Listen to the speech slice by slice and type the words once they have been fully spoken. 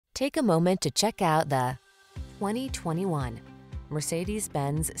Take a moment to check out the 2021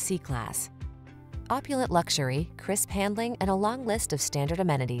 Mercedes-Benz C-Class. Opulent luxury, crisp handling, and a long list of standard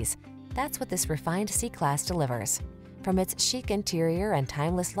amenities. That's what this refined C-Class delivers. From its chic interior and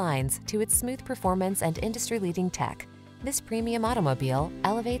timeless lines to its smooth performance and industry-leading tech, this premium automobile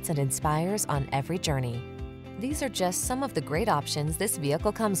elevates and inspires on every journey. These are just some of the great options this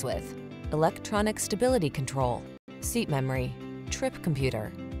vehicle comes with: electronic stability control, seat memory, trip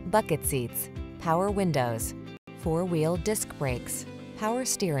computer, bucket seats, power windows, four-wheel disc brakes, power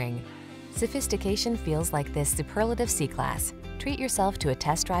steering. Sophistication feels like this superlative C-Class. Treat yourself to a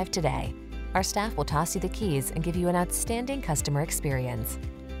test drive today. Our staff will toss you the keys and give you an outstanding customer experience.